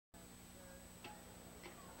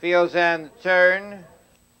Fields on the turn.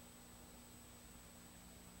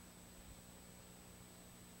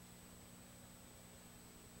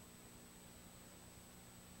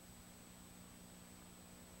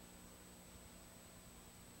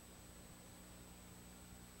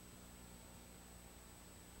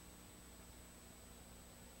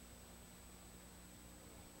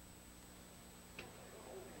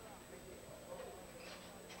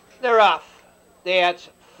 They're off. That's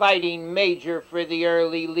Fighting Major for the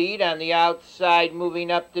early lead. On the outside,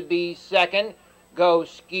 moving up to be second, goes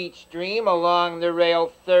Skeet Stream along the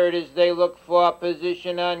rail third as they look for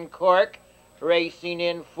position Uncork. Racing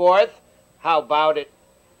in fourth. How about it?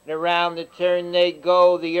 And around the turn they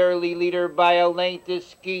go. The early leader by a length is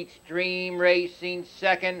Skeet Stream. Racing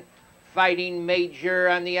second. Fighting Major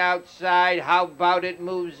on the outside. How about it?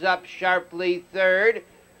 Moves up sharply third.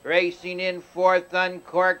 Racing in fourth,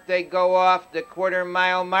 Uncorked, they go off the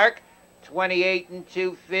quarter-mile mark. 28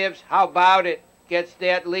 2/5. How about it? Gets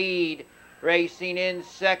that lead. Racing in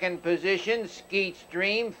second position, Skeet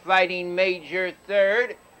Stream. Fighting Major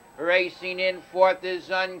third. Racing in fourth is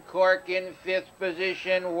Uncorked. In fifth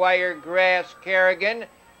position, Wiregrass Kerrigan.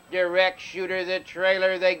 Direct Shooter, the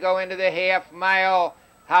trailer. They go into the half-mile.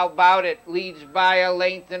 How about it? Leads by a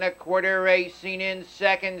length and a quarter. Racing in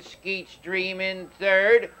second, Skeet Stream in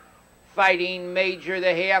third. Fighting Major,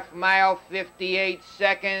 the half-mile, 58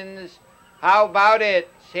 seconds. How about it?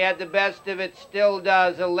 It's had the best of it, still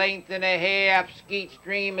does. A length and a half. Skeet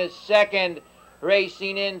Stream is second.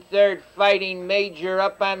 Racing in third, Fighting Major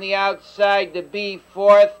up on the outside to be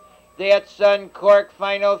fourth. That's Uncorked,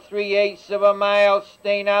 final 3/8 of a mile.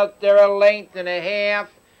 Staying out there a length and a half.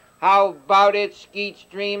 How about it? Skeet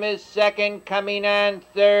Stream is second, coming on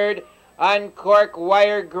third. Uncorked,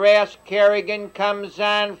 Wiregrass Kerrigan comes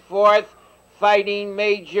on fourth. Fighting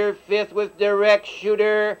Major fifth with Direct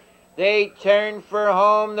Shooter. They turn for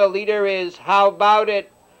home. The leader is How About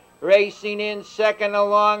It? Racing in second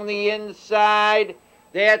along the inside.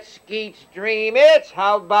 That's Skeet Stream. It's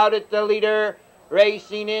How About It, the leader.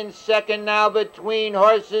 Racing in second now between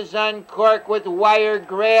horses Uncorked with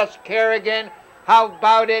Wiregrass Kerrigan. How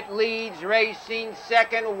about it? Leads. Racing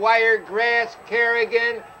second, Wiregrass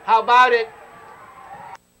Kerrigan. How about it?